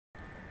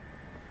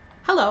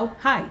Hello,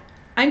 hi,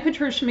 I'm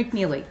Patricia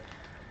McNeely.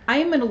 I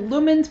am an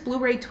illumined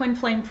Blu-ray twin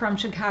flame from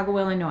Chicago,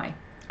 Illinois.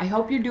 I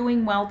hope you're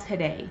doing well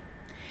today.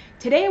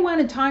 Today I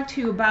want to talk to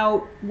you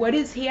about what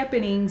is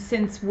happening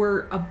since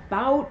we're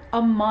about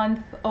a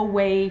month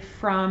away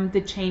from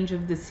the change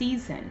of the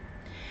season.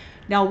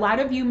 Now, a lot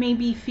of you may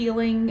be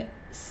feeling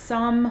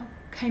some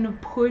kind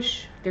of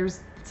push.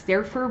 It's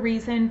there for a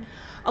reason.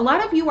 A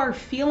lot of you are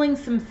feeling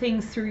some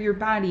things through your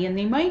body, and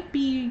they might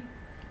be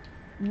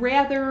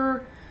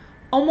rather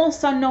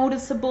almost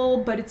unnoticeable,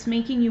 but it's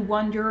making you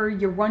wonder.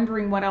 You're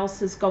wondering what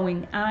else is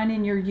going on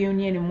in your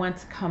union and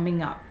what's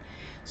coming up.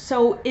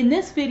 So in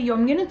this video,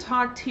 I'm going to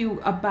talk to you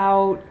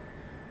about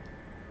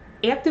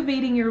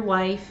activating your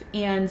life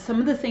and some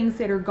of the things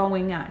that are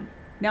going on.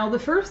 Now, the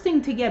first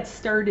thing to get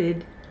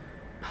started,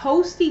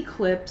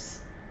 post-eclipse,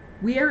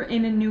 we are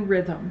in a new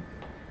rhythm.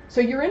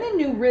 So you're in a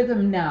new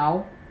rhythm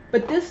now,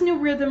 but this new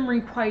rhythm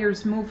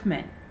requires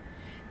movement.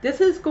 This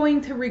is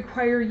going to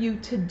require you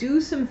to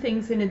do some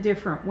things in a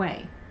different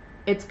way.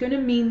 It's going to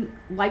mean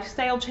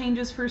lifestyle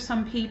changes for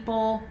some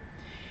people.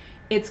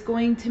 It's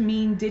going to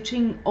mean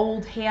ditching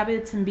old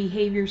habits and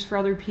behaviors for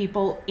other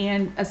people.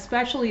 And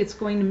especially it's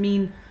going to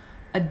mean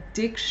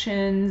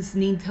addictions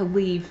need to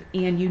leave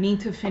and you need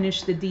to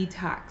finish the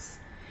detox.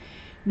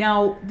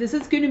 Now, this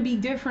is going to be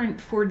different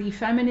for the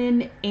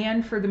feminine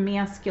and for the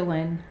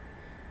masculine.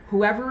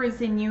 Whoever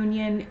is in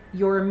union,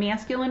 your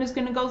masculine is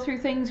going to go through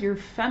things, your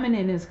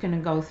feminine is going to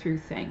go through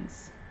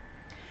things.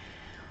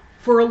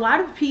 For a lot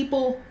of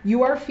people,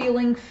 you are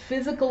feeling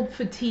physical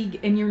fatigue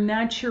and you're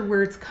not sure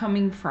where it's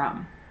coming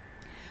from.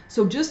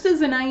 So just as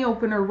an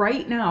eye-opener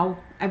right now,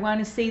 I want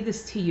to say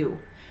this to you.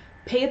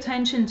 Pay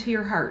attention to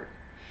your heart.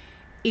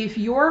 If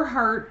your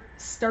heart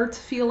starts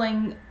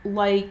feeling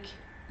like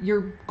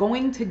you're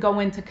going to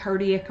go into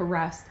cardiac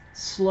arrest,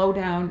 slow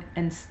down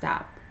and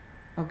stop.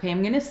 Okay,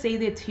 I'm going to say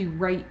that to you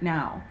right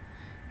now.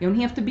 You don't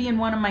have to be in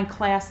one of my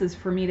classes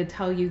for me to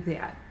tell you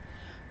that.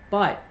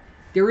 But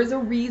there is a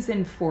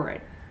reason for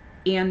it.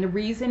 And the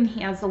reason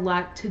has a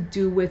lot to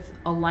do with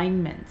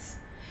alignments.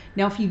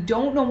 Now, if you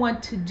don't know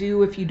what to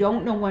do, if you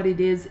don't know what it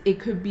is,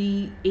 it could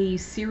be a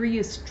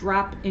serious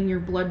drop in your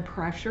blood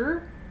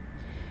pressure.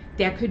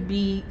 That could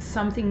be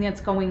something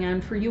that's going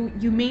on for you.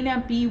 You may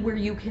not be where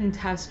you can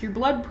test your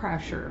blood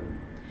pressure.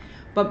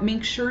 But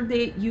make sure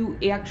that you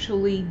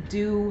actually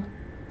do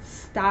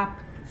stop,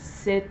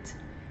 sit,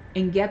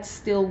 and get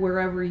still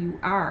wherever you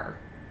are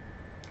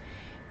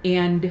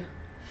and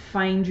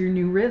find your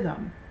new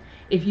rhythm.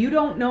 If you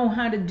don't know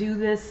how to do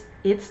this,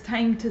 it's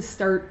time to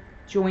start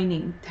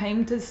joining,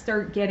 time to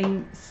start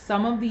getting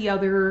some of the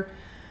other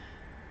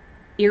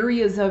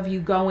areas of you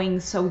going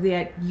so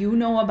that you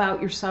know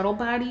about your subtle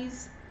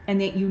bodies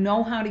and that you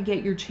know how to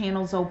get your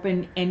channels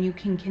open and you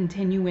can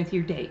continue with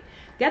your day.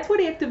 That's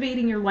what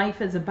activating your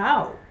life is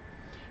about.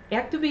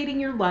 Activating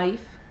your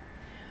life,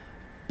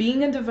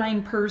 being a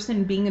divine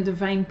person, being a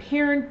divine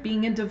parent,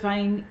 being a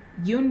divine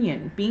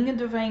union, being a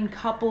divine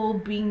couple,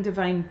 being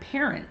divine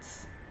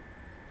parents.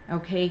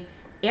 Okay?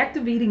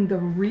 Activating the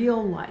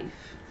real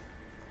life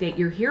that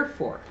you're here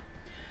for.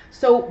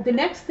 So the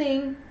next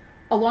thing,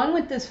 along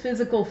with this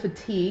physical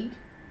fatigue,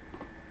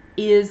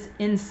 is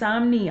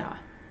insomnia.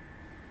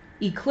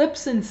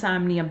 Eclipse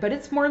insomnia, but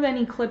it's more than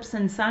eclipse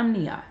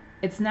insomnia.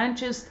 It's not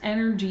just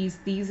energies,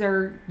 these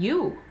are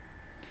you.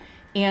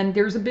 And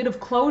there's a bit of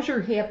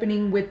closure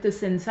happening with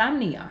this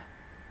insomnia.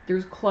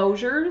 There's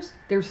closures,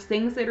 there's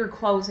things that are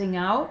closing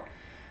out,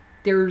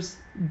 there's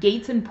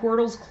gates and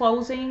portals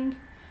closing,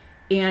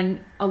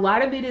 and a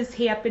lot of it is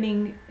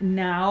happening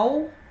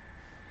now,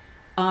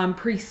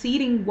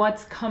 preceding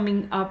what's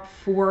coming up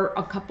for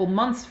a couple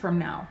months from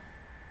now.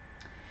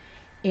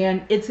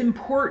 And it's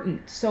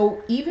important.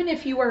 So even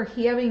if you are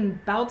having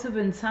bouts of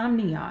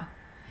insomnia,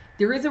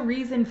 there is a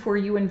reason for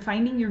you, and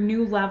finding your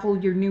new level,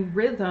 your new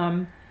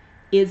rhythm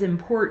is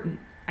important.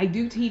 I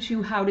do teach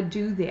you how to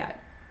do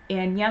that.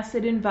 And yes,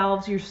 it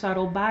involves your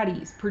subtle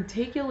bodies,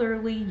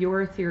 particularly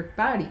your etheric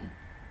body.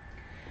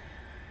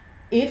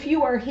 If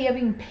you are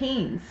having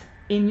pains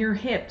in your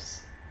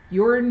hips,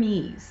 your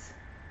knees,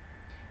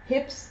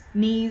 hips,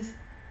 knees,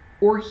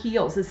 or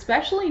heels,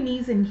 especially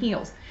knees and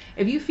heels.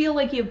 If you feel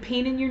like you have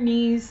pain in your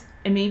knees,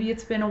 and maybe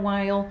it's been a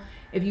while,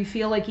 if you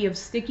feel like you have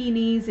sticky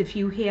knees, if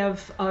you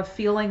have a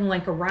feeling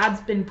like a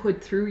rod's been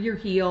put through your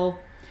heel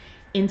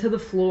into the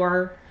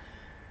floor,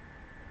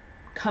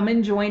 come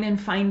and join and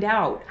find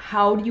out.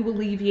 How do you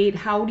alleviate?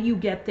 How do you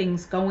get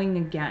things going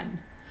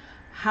again?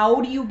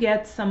 How do you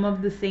get some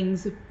of the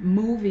things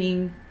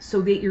moving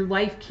so that your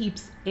life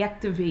keeps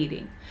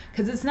activating?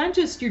 Because it's not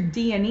just your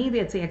DNA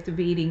that's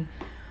activating.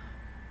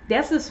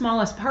 That's the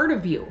smallest part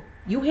of you.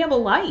 You have a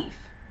life.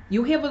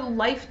 You have a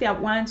life that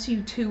wants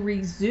you to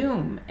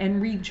resume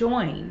and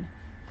rejoin.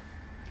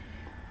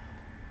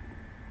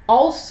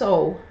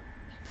 Also,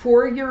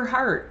 for your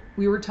heart,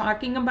 we were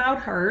talking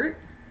about heart.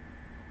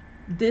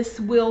 This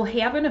will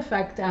have an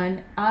effect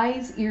on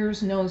eyes,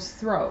 ears, nose,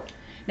 throat.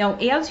 Now,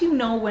 as you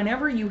know,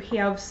 whenever you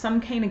have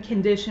some kind of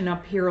condition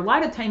up here, a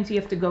lot of times you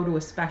have to go to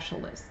a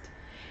specialist.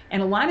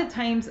 And a lot of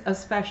times a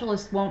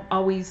specialist won't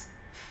always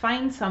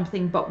find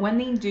something, but when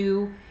they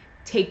do,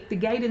 take the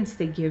guidance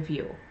they give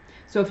you.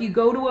 So if you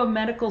go to a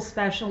medical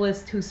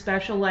specialist who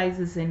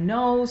specializes in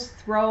nose,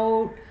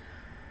 throat,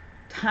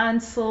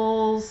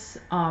 tonsils,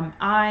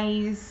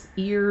 eyes,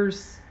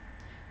 ears,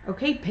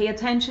 okay, pay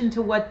attention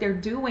to what they're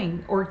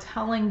doing or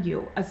telling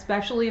you,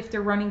 especially if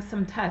they're running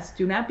some tests.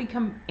 Do not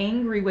become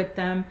angry with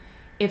them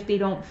if they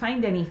don't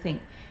find anything.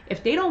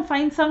 If they don't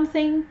find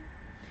something,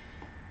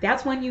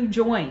 that's when you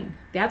join.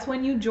 That's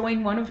when you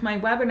join one of my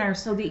webinars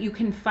so that you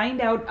can find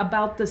out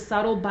about the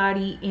subtle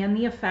body and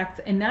the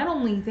effects. And not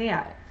only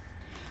that,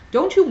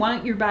 don't you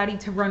want your body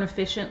to run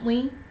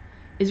efficiently?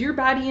 Is your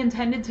body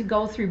intended to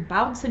go through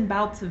bouts and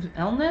bouts of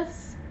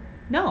illness?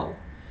 No.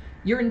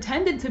 You're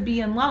intended to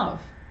be in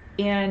love.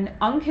 And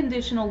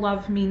unconditional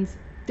love means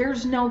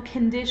there's no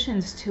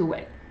conditions to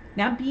it.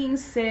 Not being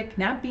sick,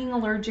 not being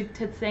allergic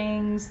to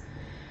things,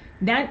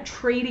 not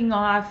trading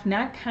off,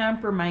 not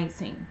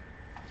compromising.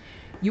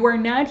 You are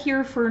not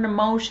here for an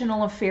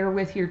emotional affair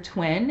with your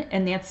twin,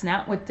 and that's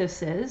not what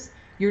this is.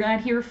 You're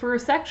not here for a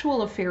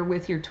sexual affair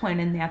with your twin,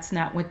 and that's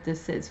not what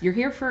this is. You're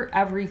here for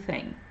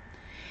everything.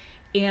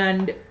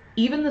 And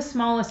even the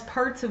smallest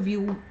parts of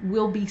you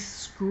will be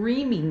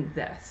screaming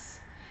this.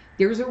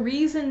 There's a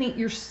reason that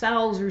your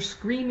cells are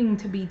screaming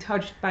to be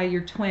touched by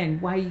your twin,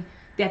 why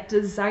that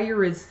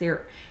desire is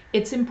there.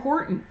 It's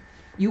important.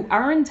 You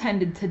are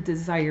intended to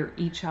desire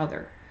each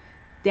other.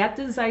 That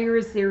desire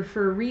is there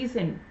for a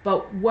reason.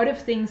 But what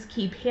if things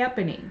keep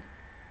happening?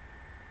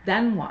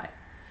 Then what?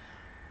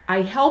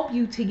 I help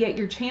you to get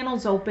your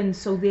channels open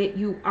so that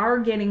you are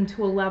getting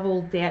to a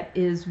level that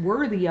is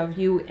worthy of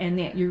you and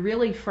that you're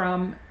really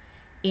from,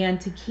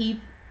 and to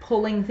keep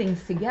pulling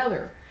things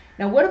together.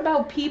 Now, what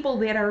about people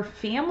that are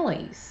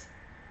families?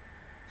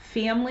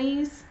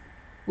 Families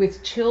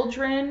with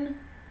children,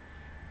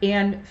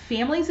 and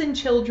families and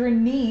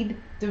children need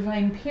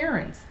divine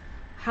parents.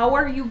 How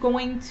are you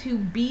going to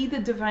be the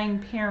divine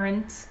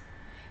parent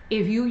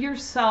if you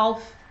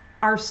yourself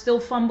are still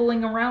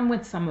fumbling around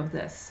with some of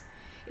this?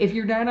 If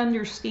you're not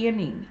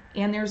understanding?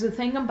 And there's a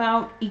thing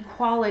about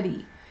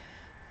equality,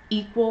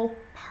 equal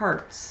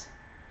parts.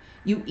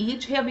 You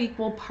each have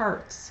equal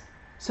parts.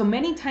 So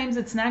many times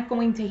it's not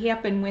going to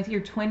happen with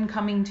your twin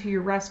coming to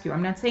your rescue.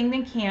 I'm not saying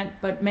they can't,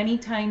 but many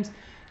times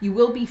you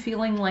will be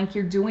feeling like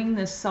you're doing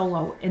this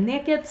solo. And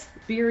that gets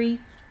very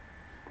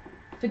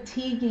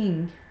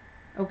fatiguing.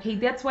 Okay,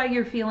 that's why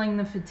you're feeling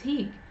the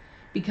fatigue.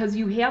 Because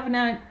you have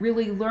not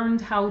really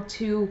learned how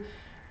to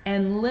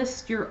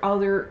enlist your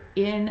other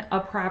in a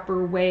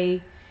proper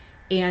way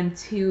and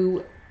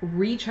to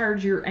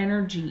recharge your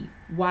energy.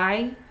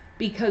 Why?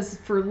 Because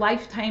for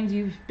lifetimes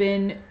you've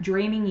been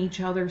draining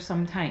each other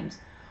sometimes.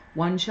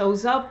 One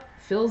shows up,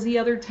 fills the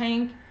other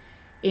tank,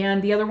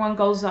 and the other one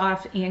goes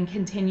off and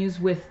continues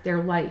with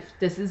their life.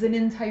 This is an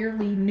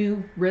entirely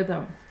new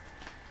rhythm.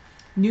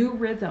 New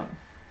rhythm.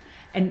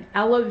 An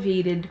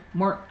elevated,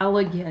 more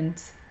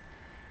elegant,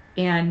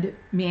 and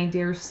may I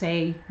dare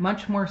say,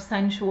 much more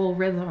sensual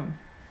rhythm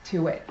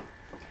to it.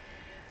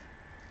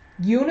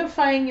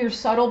 Unifying your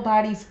subtle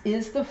bodies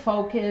is the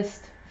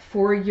focus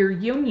for your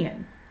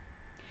union.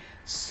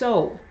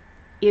 So,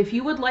 if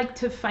you would like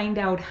to find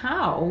out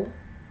how,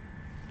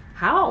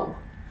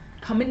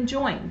 come and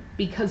join,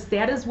 because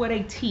that is what I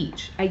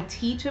teach. I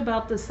teach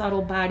about the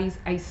subtle bodies.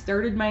 I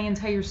started my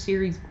entire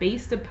series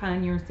based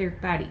upon your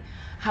etheric body.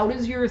 How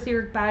does your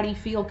etheric body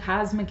feel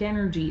cosmic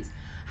energies?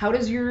 How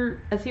does your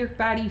etheric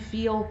body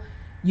feel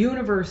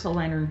universal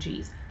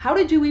energies? How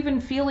did you even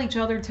feel each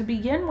other to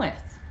begin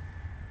with?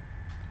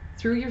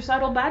 Through your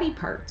subtle body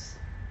parts.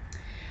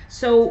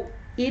 So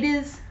it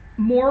is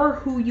more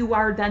who you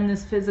are than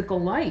this physical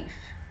life.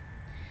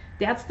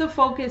 That's the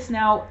focus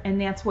now, and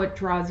that's what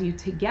draws you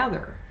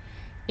together.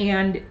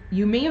 And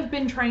you may have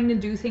been trying to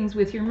do things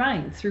with your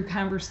mind through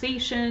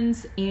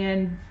conversations,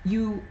 and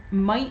you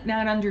might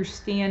not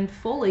understand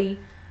fully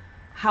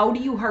how do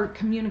you heart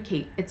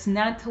communicate. It's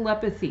not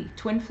telepathy.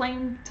 Twin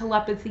flame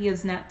telepathy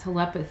is not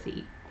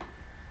telepathy.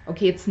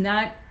 Okay, it's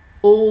not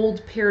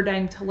old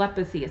paradigm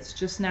telepathy. It's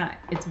just not.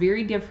 It's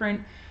very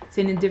different. It's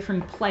in a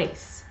different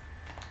place.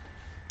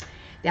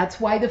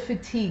 That's why the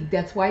fatigue.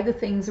 That's why the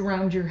things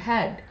around your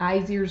head,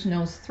 eyes, ears,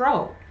 nose,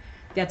 throat.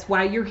 That's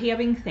why you're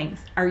having things.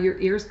 Are your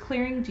ears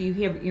clearing? Do you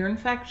have ear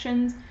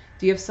infections?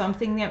 Do you have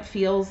something that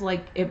feels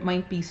like it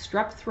might be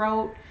strep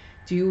throat?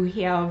 Do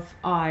you have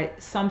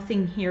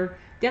something here?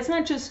 That's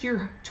not just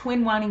your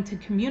twin wanting to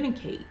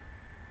communicate.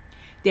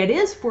 That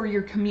is for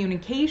your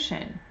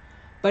communication,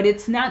 but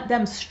it's not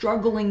them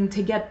struggling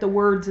to get the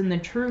words and the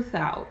truth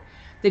out.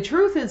 The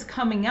truth is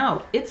coming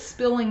out. It's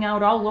spilling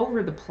out all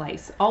over the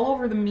place, all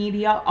over the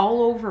media,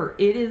 all over.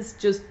 It is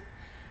just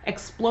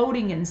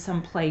exploding in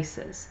some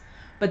places.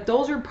 But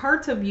those are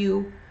parts of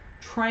you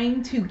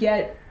trying to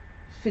get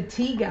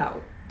fatigue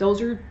out. Those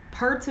are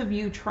parts of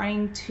you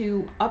trying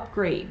to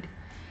upgrade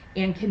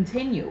and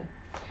continue.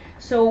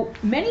 So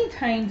many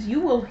times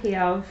you will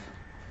have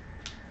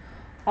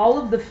all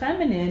of the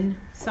feminine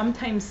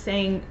sometimes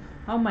saying,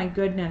 oh my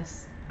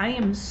goodness, I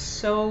am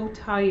so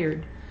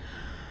tired.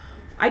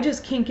 I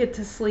just can't get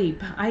to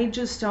sleep. I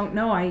just don't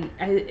know.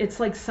 It's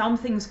like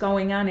something's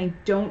going on. I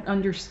don't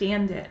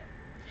understand it.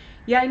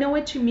 Yeah, I know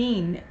what you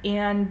mean.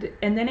 And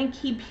then I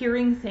keep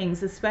hearing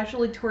things,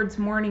 especially towards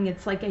morning.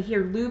 It's like I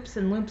hear loops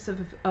and loops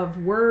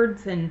of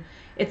words, and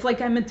it's like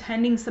I'm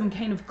attending some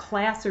kind of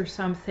class or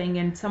something,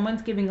 and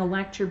someone's giving a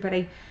lecture, but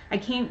I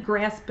can't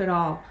grasp it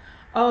all.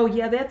 Oh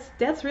yeah,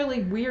 that's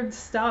really weird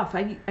stuff.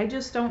 I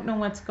just don't know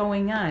what's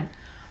going on.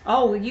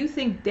 Oh, you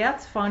think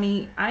that's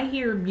funny? I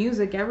hear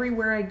music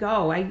everywhere I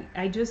go.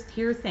 I just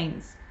hear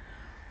things.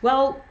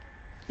 Well,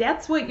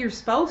 that's what you're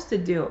supposed to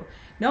do.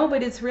 No,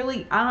 but it's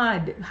really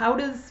odd. How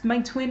does my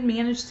twin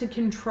manage to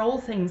control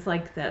things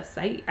like this?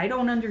 I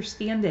don't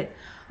understand it.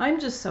 I'm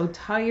just so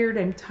tired.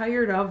 I'm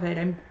tired of it.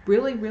 I'm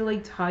really,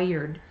 really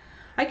tired.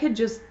 I could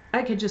just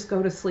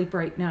go to sleep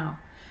right now.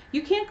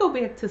 You can't go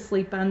back to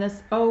sleep on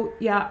this. Oh,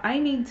 yeah, I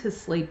need to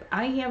sleep.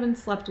 I haven't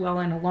slept well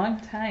in a long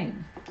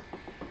time.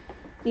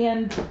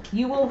 And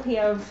you will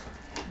have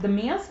the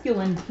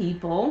masculine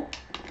people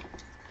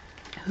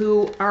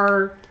who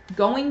are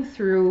going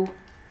through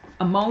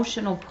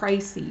emotional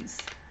crises.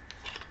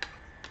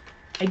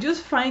 I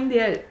just find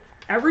that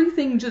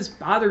everything just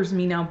bothers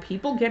me now.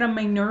 People get on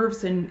my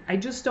nerves and I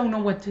just don't know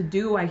what to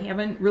do. I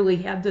haven't really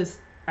had this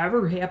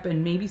ever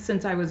happen, maybe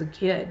since I was a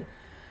kid.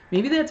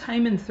 Maybe that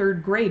time in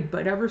 3rd grade,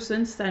 but ever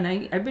since then,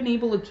 I've been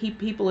able to keep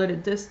people at a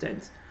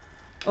distance.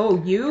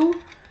 Oh,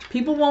 you?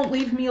 People won't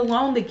leave me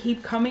alone. They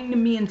keep coming to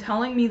me and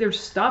telling me their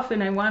stuff,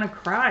 and I want to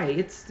cry.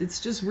 It's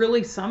just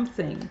really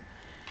something.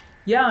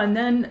 Yeah, and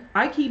then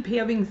I keep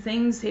having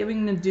things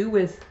having to do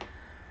with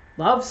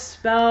love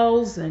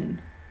spells and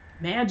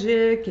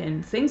magic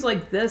and things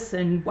like this,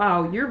 and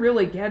wow, you're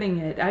really getting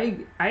it.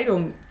 I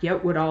don't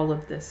get what all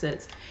of this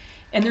is.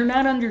 And they're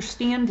not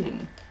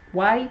understanding.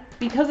 Why?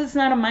 Because it's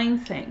not a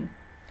mind thing.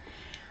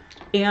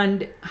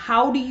 And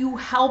how do you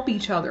help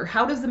each other?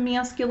 How does the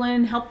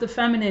masculine help the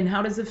feminine?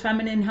 How does the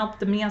feminine help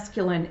the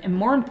masculine? And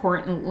more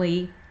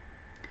importantly,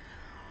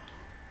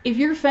 if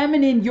you're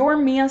feminine, your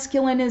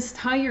masculine is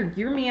tired.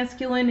 Your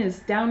masculine is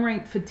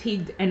downright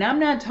fatigued. And I'm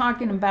not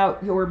talking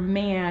about your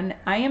man.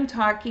 I am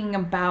talking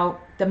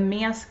about the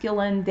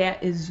masculine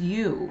that is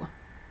you.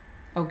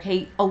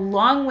 Okay?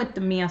 Along with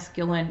the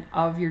masculine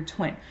of your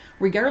twin.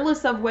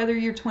 Regardless of whether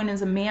your twin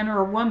is a man or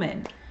a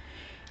woman.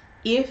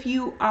 If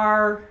you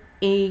are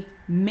a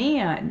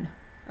man,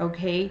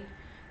 okay,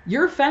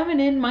 your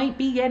feminine might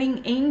be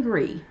getting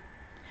angry.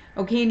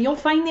 Okay? And you'll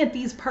find that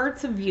these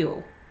parts of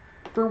you,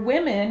 for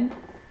women,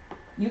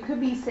 you could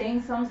be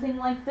saying something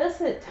like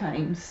this at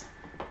times.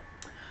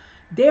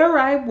 There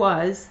I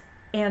was,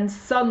 and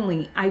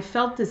suddenly I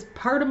felt this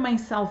part of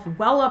myself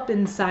well up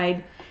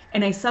inside,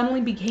 and I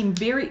suddenly became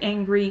very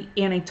angry,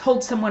 and I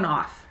told someone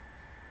off.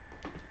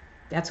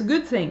 That's a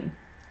good thing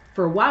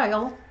for a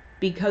while,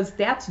 because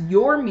that's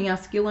your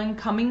masculine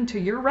coming to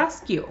your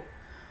rescue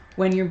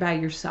when you're by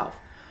yourself.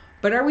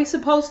 But are we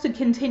supposed to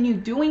continue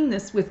doing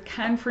this with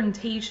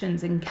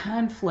confrontations and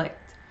conflict?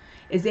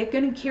 Is that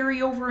going to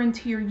carry over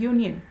into your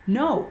union?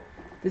 No.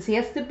 This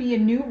has to be a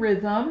new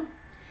rhythm.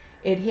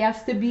 It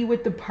has to be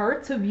with the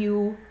parts of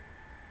you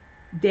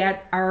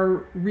that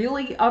are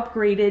really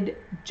upgraded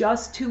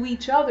just to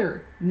each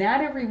other,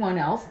 not everyone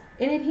else.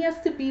 And it has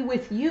to be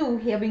with you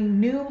having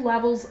new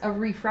levels of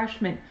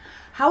refreshment.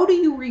 How do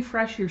you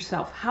refresh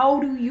yourself?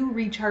 How do you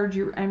recharge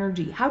your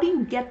energy? How do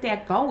you get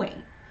that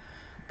going?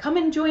 Come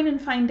and join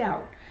and find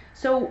out.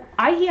 So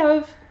I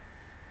have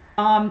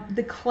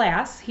the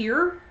class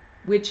here,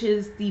 which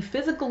is the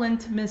physical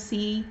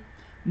intimacy,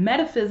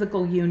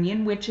 metaphysical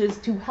union, which is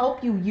to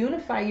help you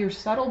unify your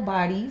subtle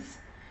bodies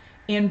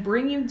and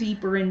bring you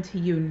deeper into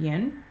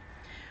union,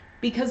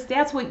 because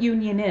that's what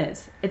union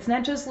is. It's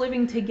not just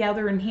living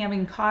together and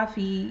having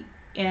coffee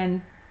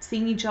and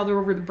seeing each other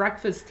over the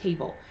breakfast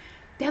table.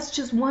 That's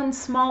just one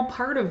small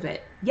part of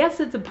it. Yes,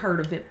 it's a part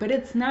of it, but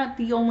it's not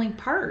the only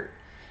part.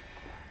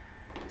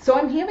 So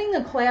I'm having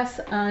the class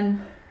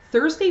on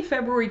Thursday,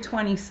 February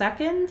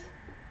 22nd,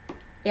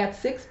 at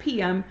 6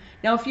 p.m.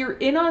 Now, if you're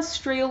in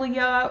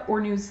Australia or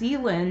New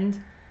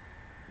Zealand,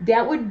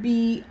 that would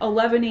be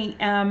 11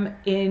 a.m.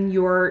 in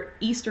your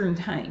Eastern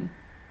time.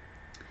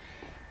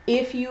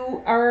 If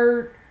you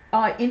are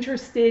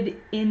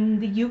interested in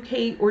the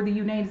UK or the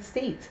United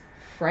States,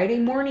 Friday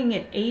morning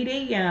at 8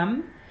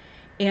 a.m.,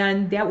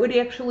 and that would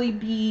actually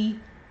be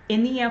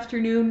in the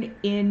afternoon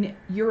in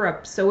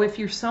Europe. So if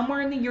you're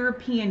somewhere in the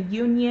European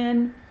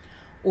Union,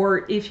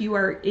 or if you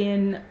are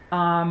in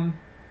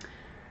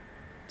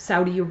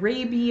Saudi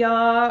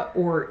Arabia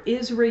or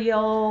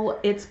Israel,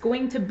 it's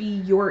going to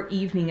be your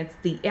evening. It's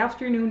the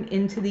afternoon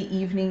into the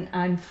evening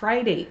on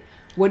Friday.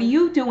 What do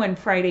you do on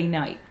Friday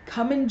night?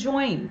 Come and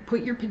join.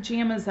 Put your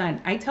pajamas on.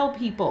 I tell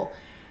people,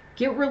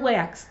 get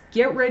relaxed.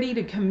 Get ready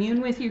to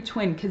commune with your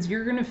twin, because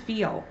you're going to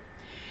feel.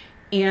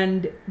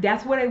 And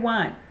that's what I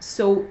want.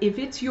 So if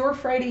it's your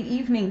Friday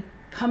evening,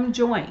 come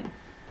join.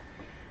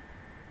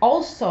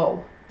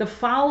 Also, the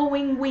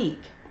following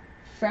week,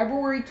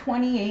 February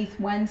 28th,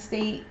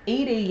 Wednesday,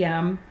 8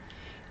 a.m.,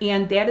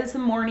 And that is the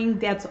morning.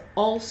 That's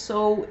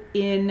also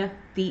in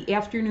the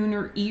afternoon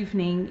or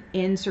evening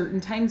in certain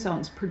time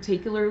zones,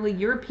 particularly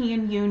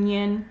European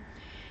Union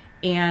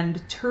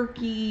and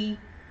Turkey.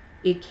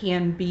 It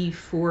can be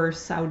for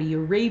Saudi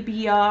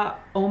Arabia,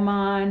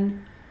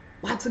 Oman,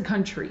 lots of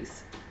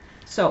countries.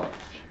 So,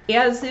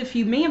 as if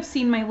you may have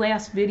seen my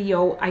last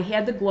video, I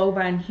had the globe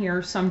on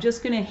here. So I'm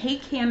just going to, hey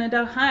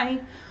Canada, hi.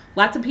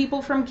 Lots of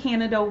people from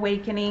Canada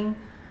awakening.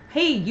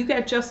 Hey, you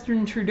got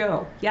Justin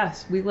Trudeau.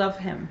 Yes, we love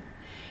him.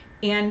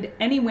 And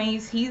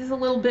anyways, he's a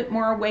little bit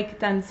more awake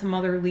than some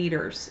other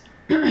leaders.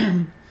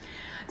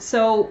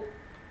 So,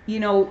 you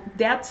know,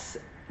 that's,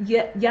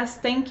 yes,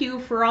 thank you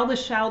for all the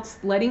shouts,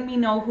 letting me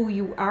know who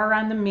you are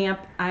on the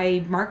map.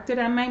 I marked it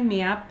on my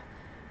map.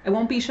 I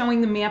won't be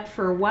showing the map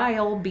for a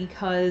while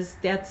because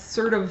that's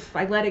sort of,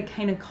 I let it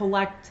kind of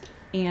collect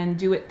and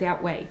do it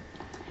that way.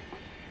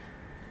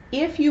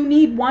 If you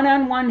need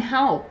one-on-one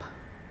help,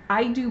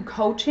 I do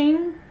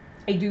coaching,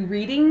 I do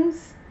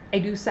readings, I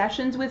do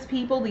sessions with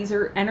people. These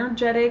are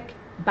energetic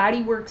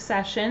bodywork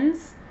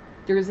sessions.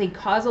 There's a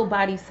causal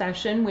body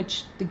session,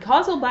 which the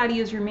causal body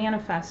is your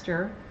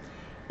manifester,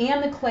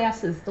 and the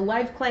classes, the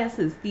live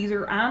classes. These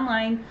are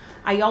online.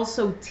 I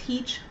also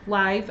teach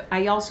live.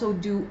 I also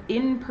do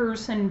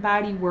in-person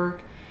body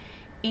work.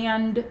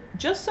 And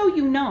just so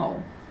you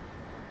know,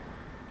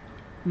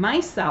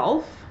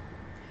 myself,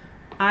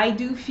 I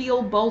do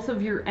feel both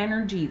of your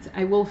energies.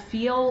 I will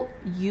feel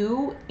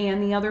you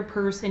and the other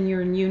person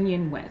you're in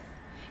union with.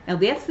 Now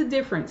that's the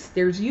difference.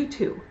 There's you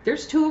two.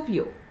 There's two of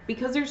you.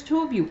 Because there's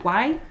two of you.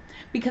 Why?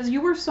 Because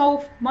you were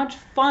so much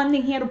fun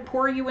they had to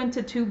pour you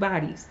into two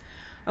bodies.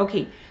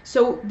 Okay,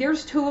 so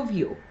there's two of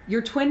you.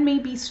 Your twin may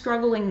be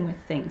struggling with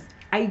things.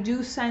 I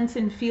do sense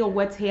and feel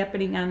what's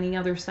happening on the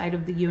other side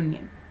of the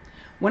union.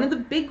 One of the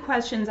big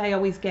questions I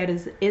always get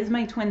is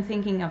my twin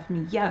thinking of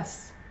me?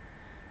 Yes.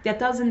 That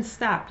doesn't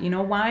stop. You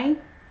know why?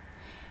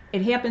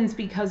 It happens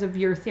because of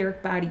your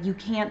etheric body. You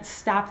can't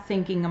stop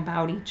thinking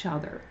about each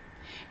other.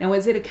 Now,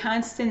 is it a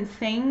constant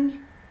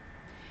thing?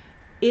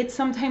 It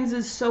sometimes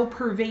is so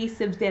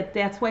pervasive that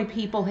that's why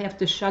people have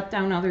to shut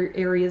down other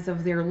areas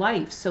of their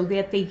life so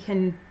that they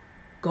can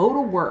go to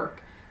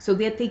work, so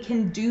that they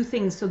can do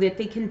things, so that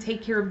they can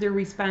take care of their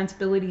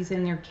responsibilities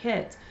and their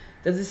kids.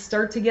 Does it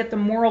start to get the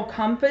moral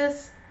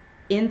compass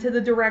into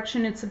the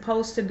direction it's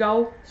supposed to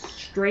go?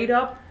 Straight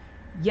up?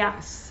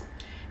 Yes.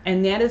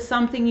 And that is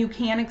something you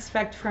can't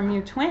expect from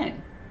your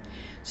twin.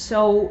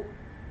 So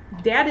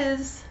that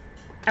is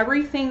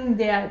everything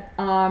that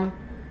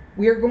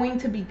we're going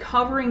to be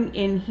covering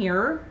in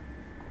here.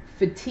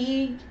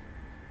 Fatigue,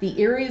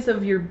 the areas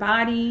of your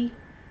body,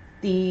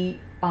 the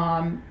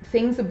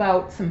things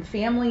about some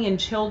family and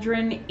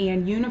children,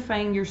 and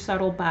unifying your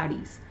subtle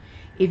bodies.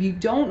 If you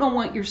don't know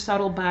what your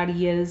subtle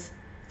body is,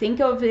 think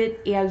of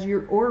it as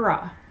your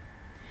aura.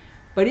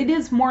 But it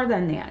is more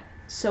than that.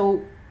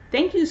 So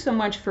thank you so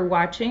much for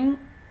watching.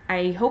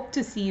 I hope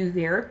to see you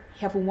there.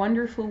 Have a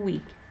wonderful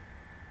week.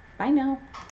 Bye now.